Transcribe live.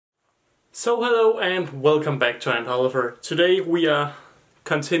So hello and welcome back to Ant Holleufer. Today we are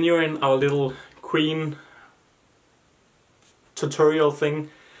continuing our little queen tutorial thing.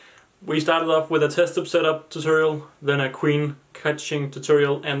 We started off with a test tube setup tutorial, then a queen catching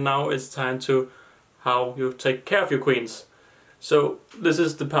tutorial, and now it's time to how you take care of your queens. So this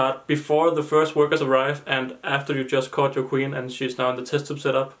is the part before the first workers arrive and after you just caught your queen and she's now in the test tube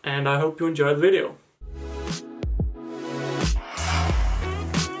setup, and I hope you enjoy the video.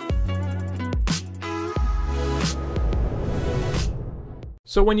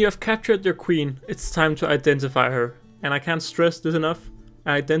 So when you have captured your queen, it's time to identify her. And I can't stress this enough.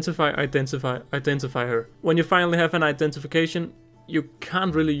 Identify her. When you finally have an identification, you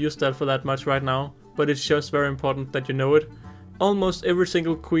can't really use that for that much right now, but it's just very important that you know it. Almost every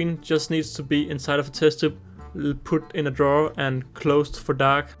single queen just needs to be inside of a test tube, put in a drawer and closed for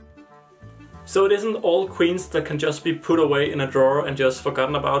dark. So it isn't all queens that can just be put away in a drawer and just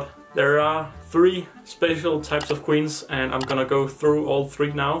forgotten about. There are 3 special types of queens, and I'm gonna go through all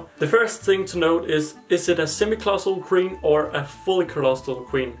 3 now. The first thing to note is it a semi-colossal queen or a fully colossal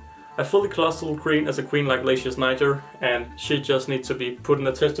queen? A fully colossal queen is a queen like Lacius niger, and she just needs to be put in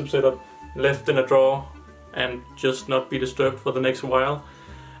a test tube setup, left in a drawer, and just not be disturbed for the next while.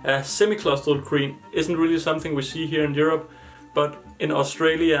 A semi-colossal queen isn't really something we see here in Europe, but in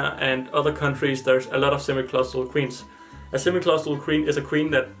Australia and other countries there's a lot of semi-colossal queens. A semi-colossal queen is a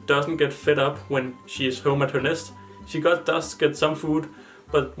queen that doesn't get fed up when she is home at her nest. She does get some food,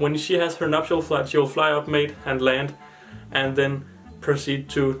 but when she has her nuptial flight she will fly up, mate, and land, and then proceed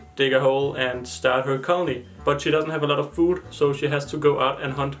to dig a hole and start her colony. But she doesn't have a lot of food, so she has to go out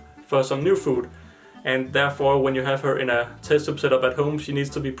and hunt for some new food. And therefore when you have her in a test tube setup at home, she needs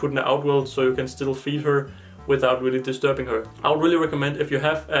to be put in an outworld so you can still feed her without really disturbing her. I would really recommend, if you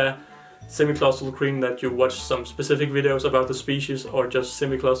have a semi-colossal queen, that you watch some specific videos about the species or just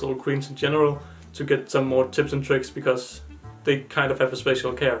semi-colossal queens in general to get some more tips and tricks, because they kind of have a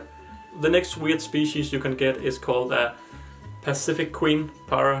special care. The next weird species you can get is called a Pacific queen,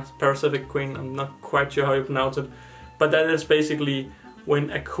 Pacific queen, I'm not quite sure how you pronounce it, but that is basically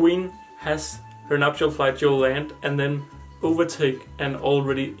when a queen has her nuptial flight, she'll land and then overtake an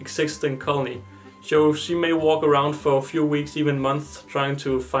already existing colony. So she may walk around for a few weeks, even months, trying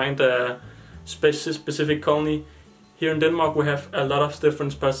to find a specific colony. Here in Denmark we have a lot of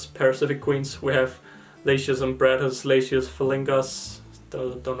different parasitic queens. We have Lacius umbratus, Lacius phalangus,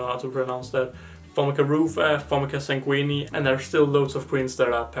 don't know how to pronounce that, Formica rufa, Formica sanguinea, and there are still loads of queens that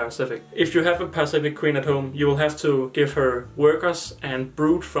are parasitic. If you have a parasitic queen at home, you will have to give her workers and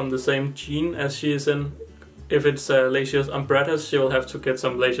brood from the same gene as she is in. If it's Lacius umbratus, she will have to get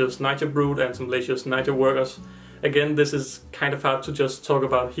some Lacius niger brood and some Lacius niger workers. Again, this is kind of hard to just talk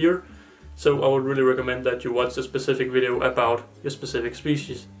about here, so I would really recommend that you watch a specific video about your specific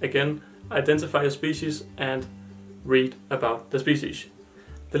species. Again, identify your species and read about the species.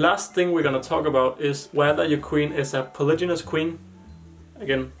 The last thing we're going to talk about is whether your queen is a polygynous queen.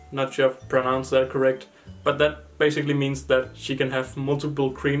 Again, not sure if I pronounced that correct, but that basically means that she can have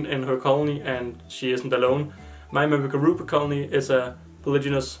multiple queens in her colony and she isn't alone. My Mimica colony is a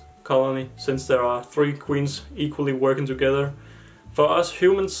polygynous colony, since there are 3 queens equally working together. For us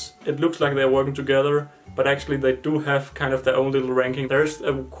humans it looks like they're working together, but actually they do have kind of their own little ranking. There's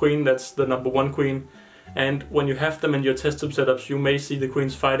a queen that's the number 1 queen, and when you have them in your test tube setups you may see the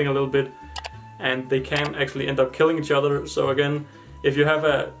queens fighting a little bit, and they can actually end up killing each other. So again, if you have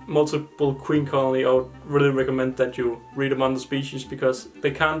a multiple queen colony, I would really recommend that you read about the species, because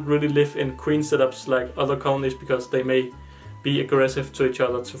they can't really live in queen setups like other colonies, because they may be aggressive to each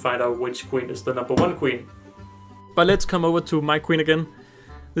other to find out which queen is the number 1 queen. But let's come over to my queen again.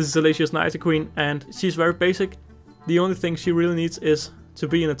 This is a Lacius niger queen, and she's very basic. The only thing she really needs is to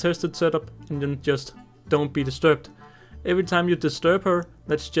be in a tested setup and then just don't be disturbed. Every time you disturb her,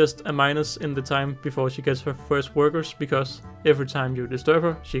 that's just a minus in the time before she gets her first workers, because every time you disturb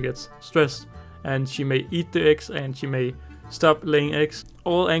her, she gets stressed and she may eat the eggs and she may stop laying eggs.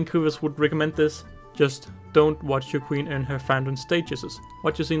 All anchovies would recommend this. Just don't watch your queen in her fountain stages.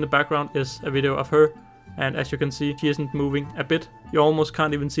 What you see in the background is a video of her, and as you can see, she isn't moving a bit. You almost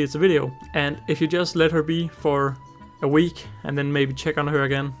can't even see it's a video. And if you just let her be for a week and then maybe check on her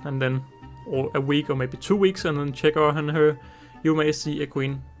again, and then or a week or maybe 2 weeks and then check on her, you may see a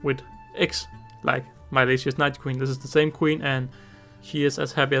queen with eggs, like my Lacius niger queen. This is the same queen and she is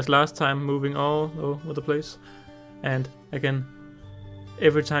as happy as last time, moving all over the place. And again,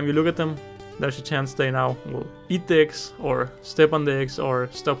 every time you look at them, there's a chance they now will eat the eggs or step on the eggs or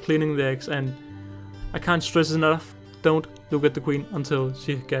stop cleaning the eggs. And I can't stress enough, don't look at the queen until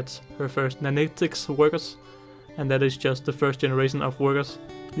she gets her first nanetics workers. and that is just the first generation of workers.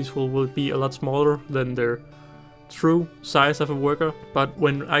 These will be a lot smaller than their true size of a worker, but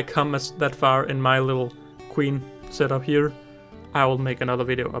when I come as that far in my little queen setup here, I will make another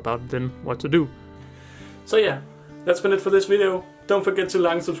video about then what to do. So yeah, that's been it for this video. Don't forget to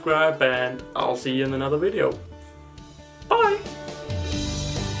like and subscribe, and I'll see you in another video. Bye!